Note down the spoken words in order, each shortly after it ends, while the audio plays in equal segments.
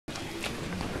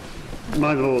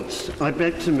My Lords, I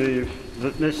beg to move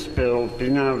that this bill be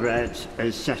now read a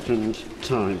second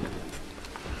time.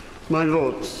 My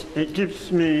Lords, it gives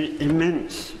me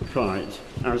immense pride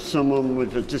as someone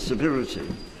with a disability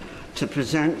to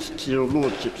present to your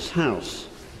Lordship's House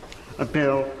a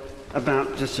bill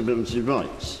about disability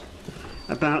rights,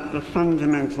 about the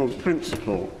fundamental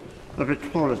principle of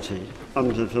equality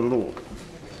under the law.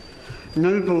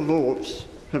 Noble Lords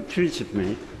have treated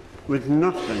me with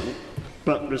nothing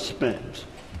but respect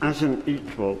as an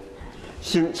equal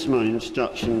since my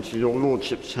introduction to your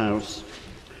Lordship's House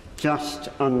just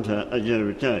under a year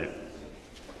ago.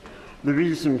 The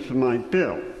reason for my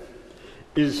bill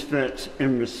is that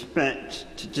in respect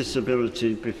to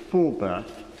disability before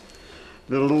birth,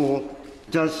 the law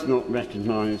does not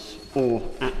recognise or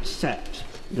accept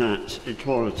that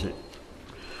equality.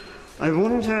 I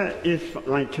wonder if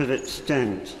I could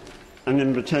extend an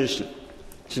invitation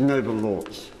to noble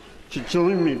lords to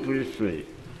join me briefly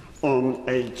on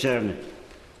a journey,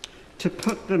 to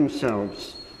put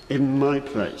themselves in my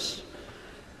place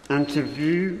and to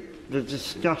view the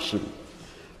discussion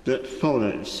that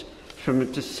follows from a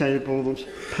disabled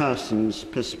person's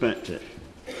perspective.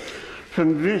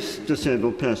 From this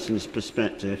disabled person's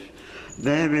perspective,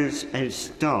 there is a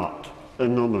stark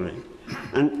anomaly,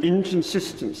 an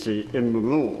inconsistency in the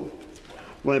law,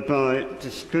 whereby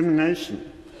discrimination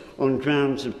on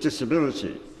grounds of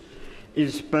disability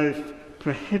is both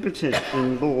prohibited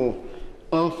in law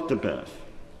after birth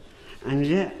and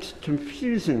yet,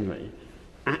 confusingly,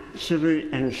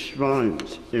 actually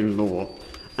enshrined in law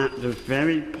at the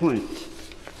very point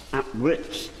at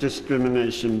which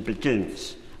discrimination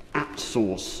begins, at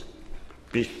source,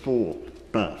 before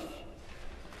birth.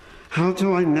 How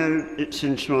do I know it's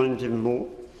enshrined in law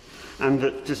and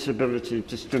that disability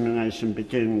discrimination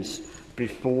begins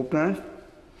before birth?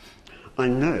 I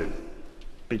know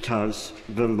because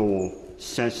the law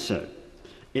says so.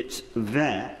 It's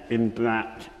there in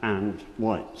black and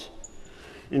white.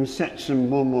 In section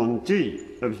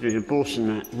 11D of the Abortion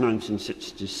Act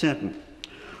 1967,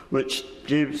 which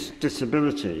gives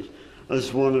disability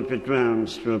as one of the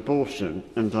grounds for abortion,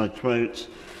 and I quote,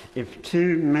 "If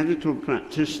two medical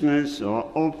practitioners are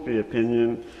of the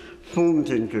opinion, formed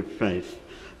in good faith,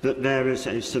 that there is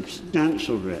a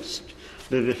substantial risk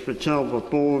that if the child were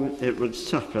born, it would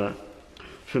suffer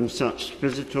from such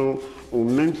physical or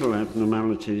mental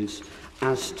abnormalities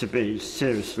as to be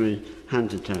seriously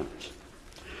handicapped."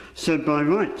 So by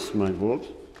rights, my Lord,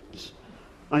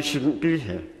 I shouldn't be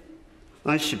here.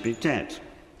 I should be dead.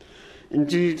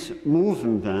 Indeed, more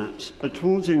than that,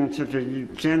 according to the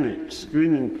eugenic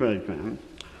screening programme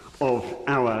of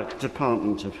our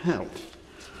Department of Health,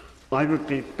 I would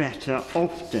be better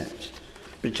off dead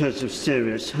because of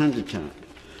serious handicap,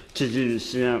 to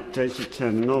use the outdated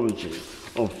terminology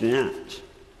of the Act.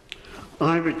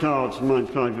 I regard my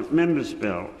private member's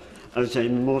bill as a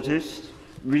modest,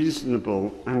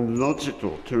 reasonable and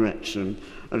logical correction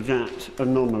of that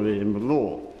anomaly in the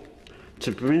law,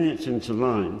 to bring it into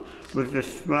line with the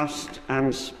thrust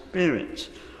and spirit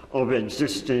of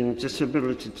existing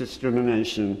disability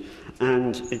discrimination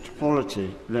and equality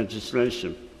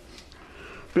legislation.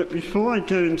 But before I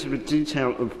go into the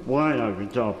detail of why I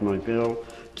regard my bill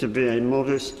to be a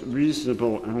modest,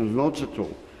 reasonable and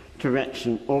logical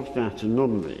correction of that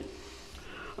anomaly,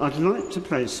 I'd like to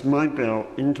place my bill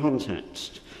in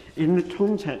context, in the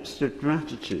context of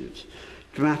gratitude.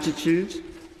 Gratitude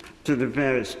to the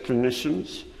various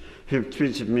clinicians who have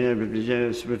treated me over the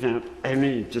years without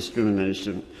any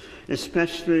discrimination,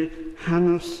 especially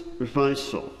Hannes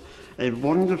Weissel, a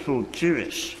wonderful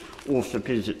Jewish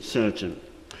orthopaedic surgeon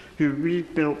who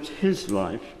rebuilt his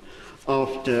life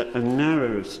after a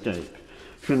narrow escape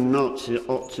from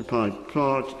Nazi-occupied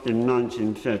Prague in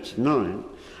 1939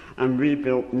 and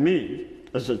rebuilt me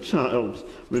as a child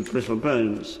with brittle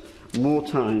bones more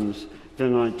times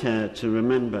than I care to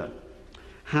remember.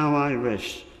 How I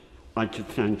wish I could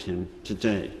thank him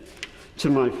today. To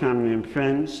my family and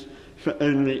friends for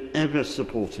only ever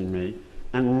supporting me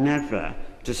and never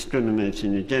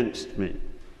discriminating against me.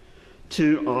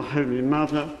 To our Holy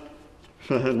Mother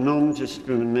for her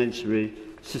non-discriminatory,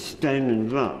 sustaining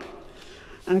love.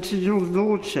 And to your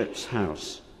Lordship's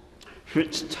House for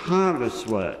its tireless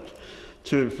work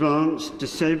to advance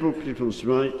disabled people's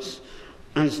rights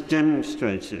as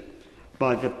demonstrated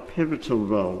by the pivotal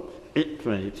role it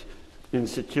played in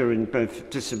securing both the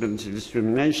Disability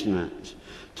Discrimination Act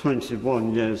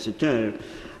 21 years ago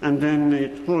and then the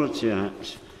Equality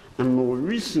Act, and more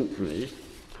recently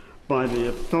by the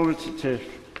authoritative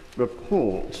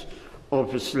report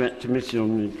of the Select Committee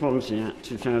on the Equality Act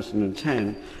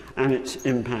 2010 and its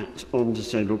impact on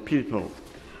disabled people.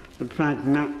 The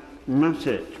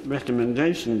pragmatic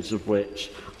recommendations of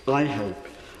which I hope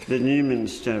the new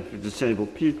Minister for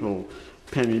Disabled People,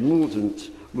 Penny Mordaunt,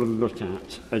 will look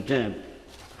at again.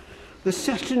 The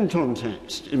second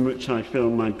context in which I feel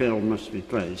my bill must be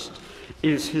placed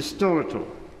is historical,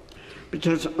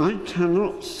 because I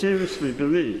cannot seriously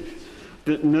believe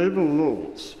that noble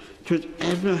lords could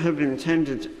ever have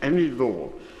intended any law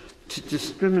to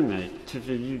discriminate to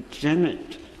the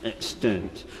eugenic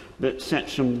extent that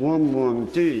Section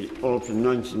 11D of the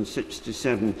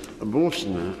 1967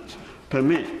 Abortion Act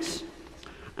permits,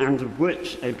 and of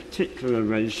which a particular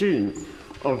regime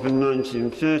of the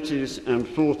 1930s and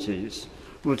 40s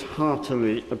would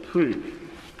heartily approve.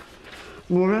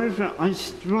 Moreover, I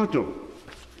struggle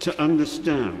to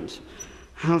understand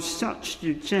how such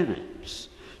eugenics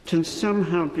can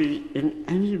somehow be in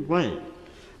any way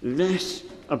less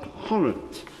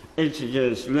abhorrent 80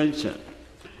 years later,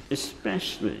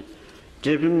 especially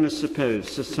given the supposed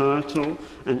societal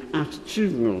and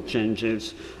attitudinal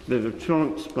changes that have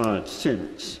transpired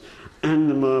since, and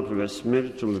the marvellous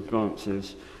medical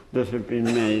advances that have been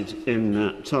made in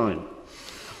that time.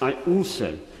 I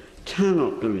also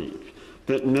cannot believe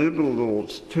that noble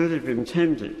lords could have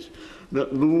intended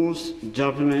that laws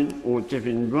governing or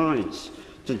giving rise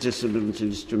to disability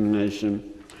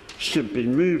discrimination should be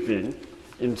moving,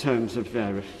 in terms of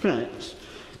their effects,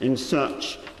 in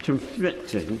such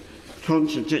conflicting,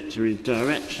 contradictory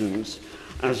directions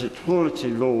as equality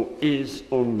law is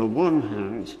on the one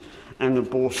hand and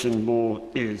abortion law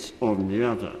is on the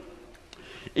other.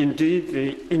 Indeed,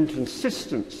 the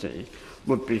inconsistency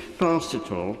would be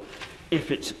farcical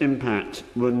if its impact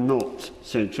were not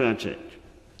so tragic.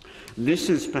 This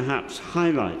is perhaps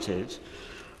highlighted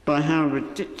by how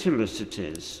ridiculous it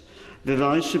is that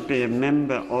I should be a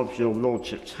member of your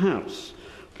Lordship's House,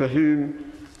 for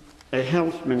whom a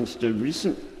health minister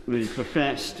recently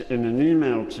professed in an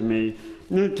email to me,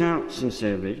 no doubt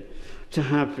sincerely, to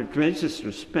have the greatest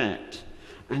respect,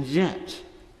 and yet,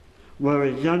 were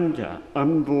a younger,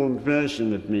 unborn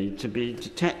version of me to be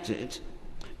detected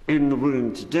in the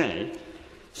womb today,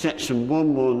 Section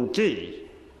 11D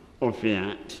of the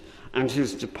Act and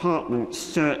his department's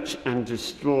search and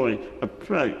destroy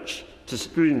approach to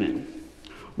screening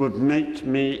would make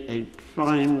me a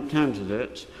prime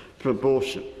candidate for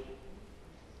abortion.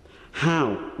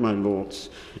 How, my lords,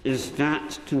 is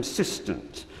that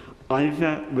consistent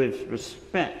either with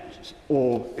respect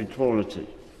or equality?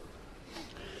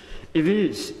 It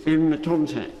is in the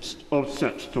context of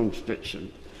such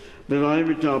contradiction that I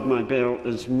regard my bill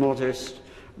as modest,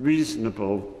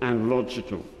 reasonable and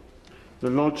logical. The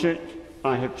logic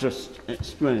I have just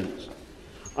explained.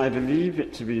 I believe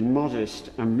it to be modest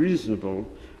and reasonable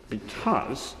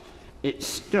because its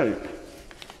scope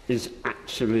is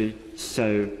actually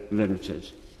so limited.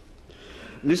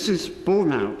 This is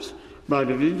borne out by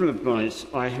the legal advice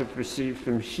I have received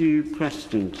from Hugh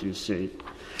Preston, you see,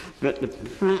 that the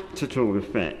practical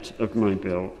effect of my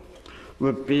bill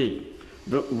would be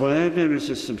that where there is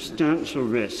a substantial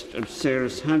risk of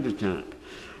serious handicap,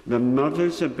 the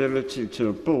mother's ability to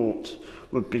abort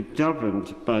would be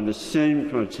governed by the same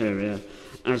criteria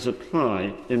as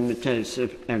apply in the case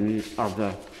of any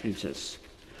other fetus.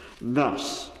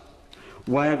 Thus,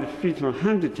 where the fetal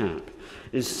handicap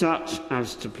is such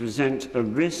as to present a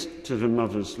risk to the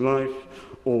mother's life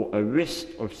or a risk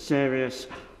of serious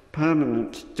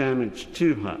permanent damage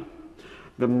to her,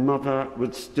 the mother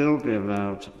would still be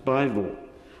allowed by law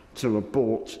to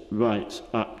abort right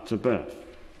up to birth.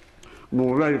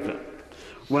 Moreover,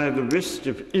 where the risk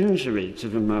of injury to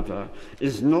the mother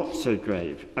is not so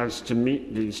grave as to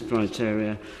meet these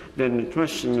criteria, then the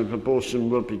question of abortion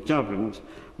will be governed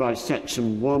by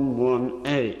Section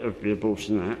 11A of the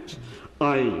Abortion Act,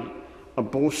 i.e.,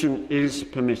 abortion is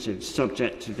permitted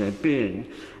subject to there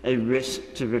being a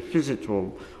risk to the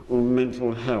physical or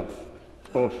mental health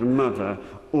of the mother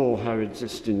or her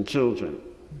existing children,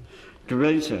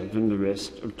 greater than the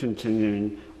risk of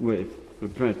continuing with the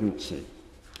pregnancy.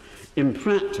 In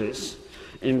practice,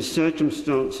 in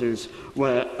circumstances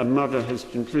where a mother has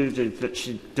concluded that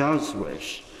she does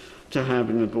wish to have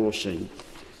an abortion,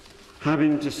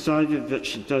 having decided that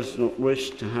she does not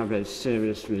wish to have a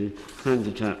seriously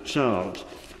handicapped child,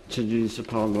 to use the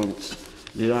parlance,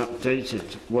 the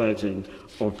outdated wording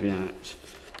of the Act,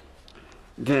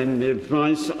 then the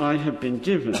advice I have been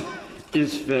given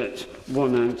is that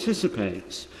one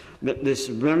anticipates that this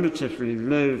relatively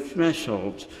low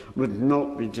threshold would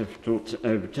not be difficult to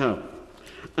overcome,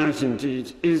 as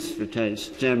indeed is the case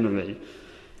generally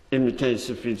in the case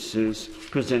of fetuses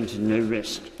presenting no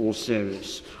risk or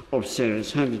of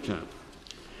serious handicap.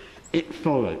 It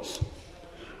follows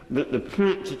that the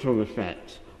practical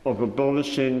effect of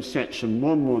abolishing Section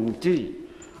 11D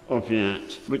of the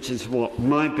Act, which is what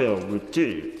my bill would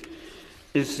do,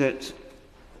 is that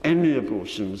any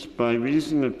abortions by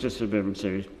reason of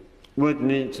disability would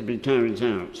need to be carried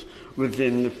out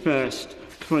within the first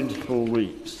 24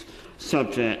 weeks,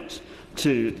 subject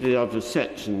to the other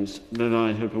sections that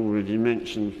I have already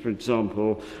mentioned, for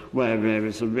example, where there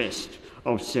is a risk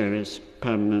of serious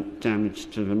permanent damage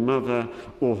to the mother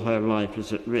or her life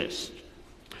is at risk,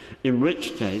 in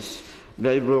which case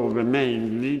they will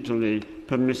remain legally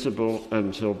permissible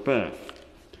until birth.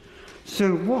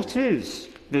 So what is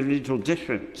the legal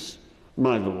difference,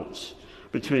 my lords,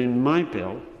 between my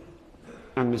bill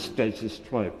and the status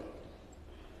quo?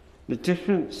 The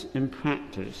difference in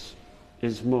practice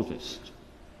is modest.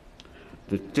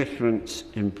 The difference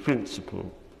in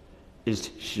principle is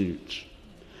huge.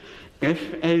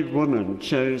 If a woman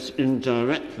chose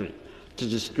indirectly to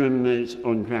discriminate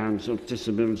on grounds of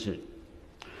disability,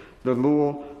 the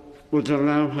law would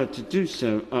allow her to do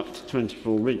so up to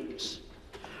 24 weeks.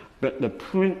 But the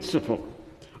principle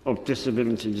of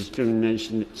disability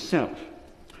discrimination itself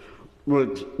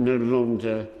would no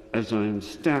longer, as I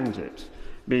understand it,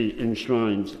 be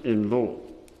enshrined in law.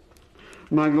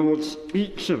 My lords,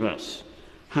 each of us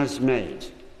has made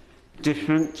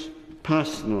different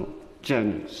personal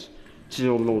journeys to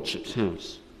your lordship's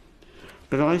house.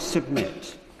 But I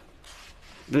submit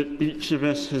that each of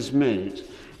us has made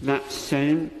that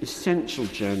same essential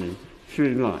journey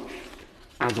through life: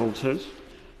 adulthood,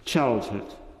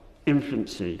 childhood,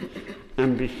 infancy,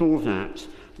 and before that,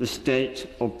 the state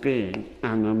of being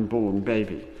an unborn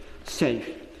baby, safe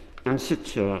and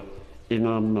secure in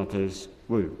our mother's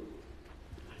womb.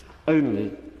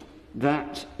 Only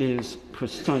that is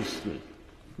precisely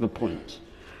the point,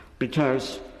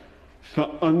 because for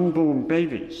unborn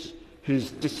babies whose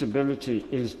disability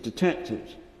is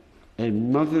detected, a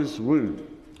mother's womb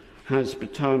has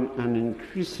become an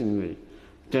increasingly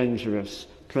dangerous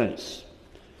place.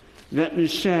 Let me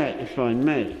share, if I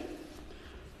may,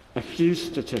 a few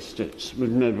statistics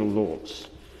with noble lords.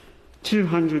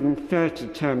 230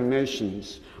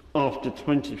 terminations after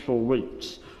 24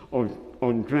 weeks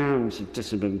on grounds of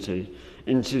disability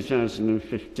in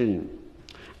 2015,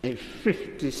 a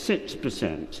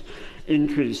 56%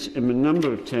 increase in the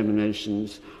number of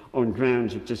terminations on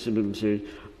grounds of disability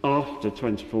after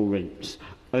 24 weeks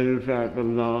over the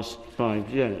last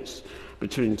 5 years,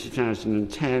 between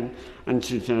 2010 and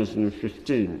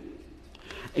 2015.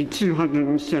 A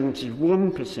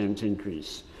 271%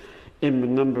 increase in the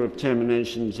number of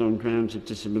terminations on grounds of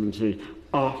disability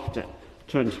after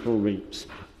 24 weeks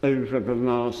over the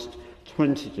last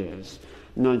 20 years,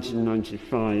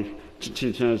 1995 to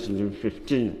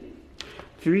 2015.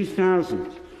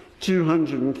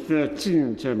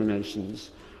 3,213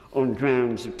 terminations on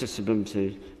grounds of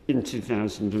disability in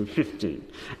 2015,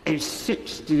 a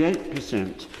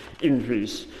 68%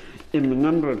 increase in the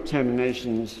number of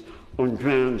terminations on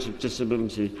grounds of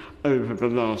disability over the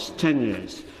last 10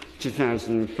 years,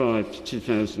 2005 to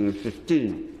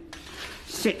 2015.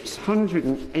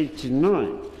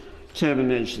 689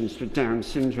 terminations for Down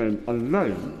syndrome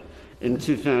alone in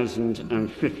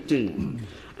 2015,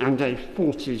 and a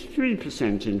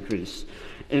 43% increase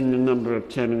in the number of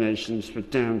terminations for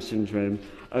Down syndrome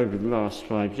over the last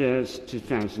 5 years,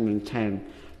 2010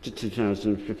 to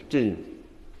 2015.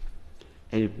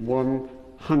 A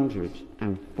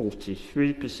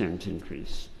 143%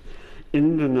 increase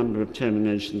in the number of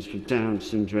terminations for Down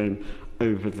syndrome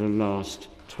over the last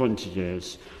 20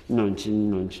 years,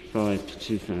 1995 to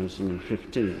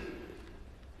 2015.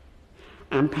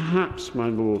 And perhaps, my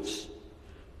lords,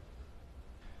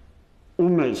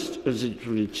 almost as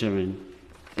equally chilling,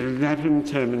 11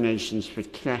 terminations for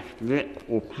cleft lip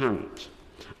or palate,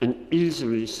 an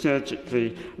easily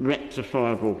surgically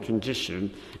rectifiable condition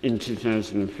in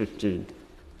 2015.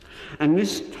 And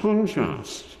this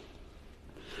contrast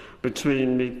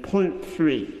between the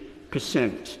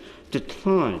 0.3%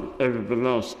 decline over the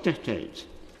last decade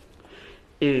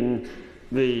in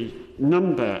the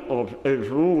number of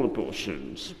overall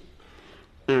abortions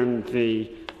and the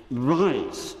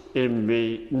rise in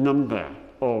the number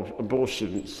of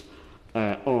abortions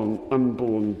on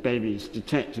unborn babies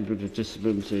detected with a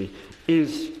disability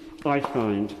is, I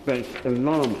find, both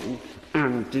alarming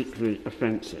and deeply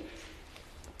offensive.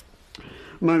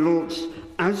 My lords,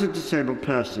 as a disabled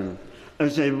person,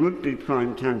 as a would-be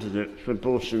prime candidate for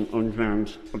abortion on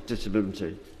grounds of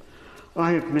disability,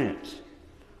 I admit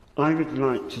I would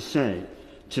like to say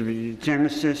to the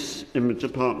eugenicists in the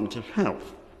Department of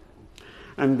Health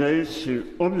and those who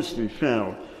obviously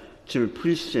fail to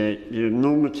appreciate the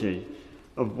enormity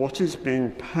of what is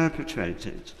being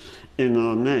perpetrated in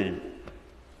our name,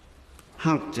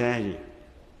 How dare you?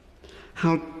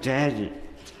 How dare you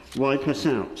wipe us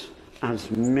out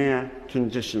as mere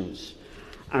conditions,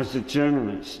 as the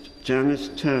journalist Janice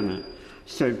Turner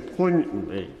so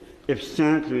poignantly, if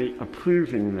sadly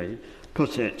approvingly,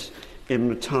 put it in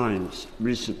the Times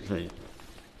recently.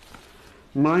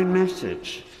 My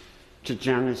message to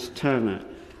Janice Turner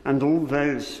and all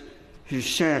those who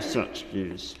share such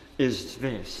views is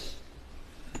this: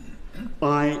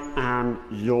 I am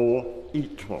your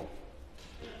equal.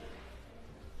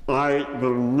 I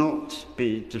will not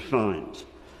be defined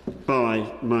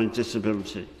by my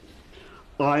disability.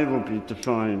 I will be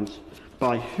defined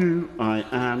by who I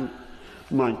am,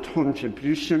 my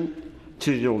contribution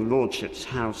to your Lordship's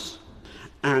house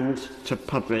and to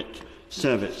public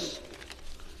service.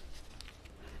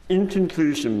 In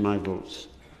conclusion, my lords,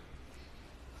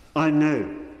 I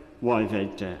know why they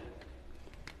dare.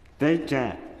 They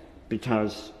dare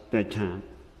because they can.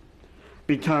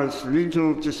 Because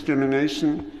legal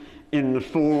discrimination in the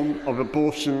form of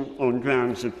abortion on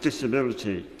grounds of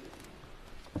disability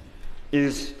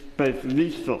is both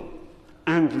lethal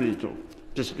and legal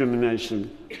discrimination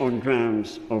on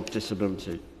grounds of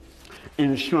disability,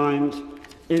 enshrined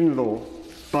in law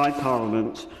by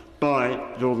Parliament, by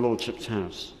your Lordship's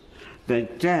House. They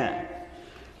dare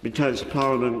because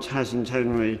Parliament hasn't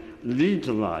only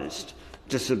legalised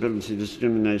disability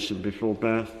discrimination before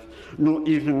birth, nor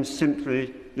even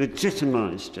simply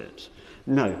legitimised it.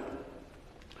 No,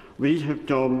 we have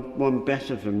gone one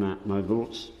better than that, my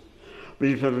lords.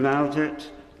 We've allowed it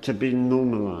to be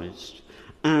normalised,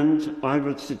 and I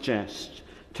would suggest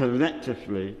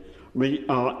collectively we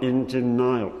are in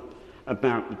denial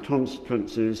about the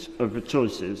consequences of the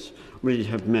choices we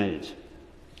have made.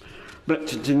 But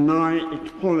to deny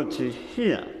equality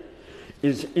here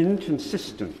is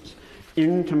inconsistent,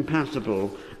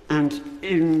 incompatible, and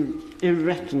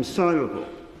irreconcilable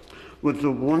with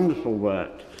the wonderful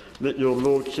work that your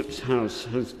Lordship's House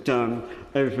has done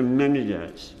over many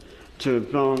years to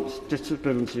advance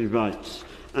disability rights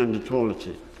and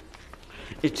equality.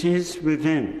 It is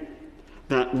within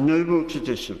that noble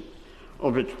tradition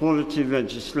of equality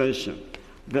legislation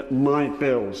that my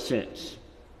bill sits.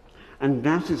 And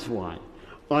that is why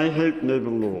I hope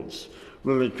noble lords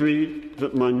will agree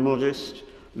that my modest,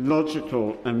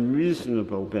 logical and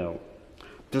reasonable bill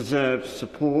deserves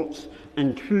support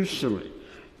and, crucially,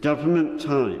 government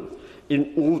time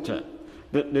in order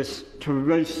that this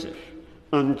corrosive,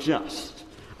 unjust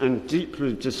and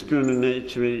deeply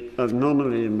discriminatory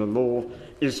anomaly in the law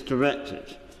is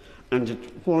corrected and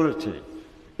equality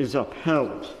is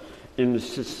upheld in a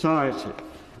society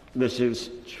that is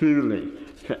truly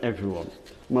for everyone.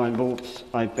 My lords,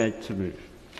 I beg to move.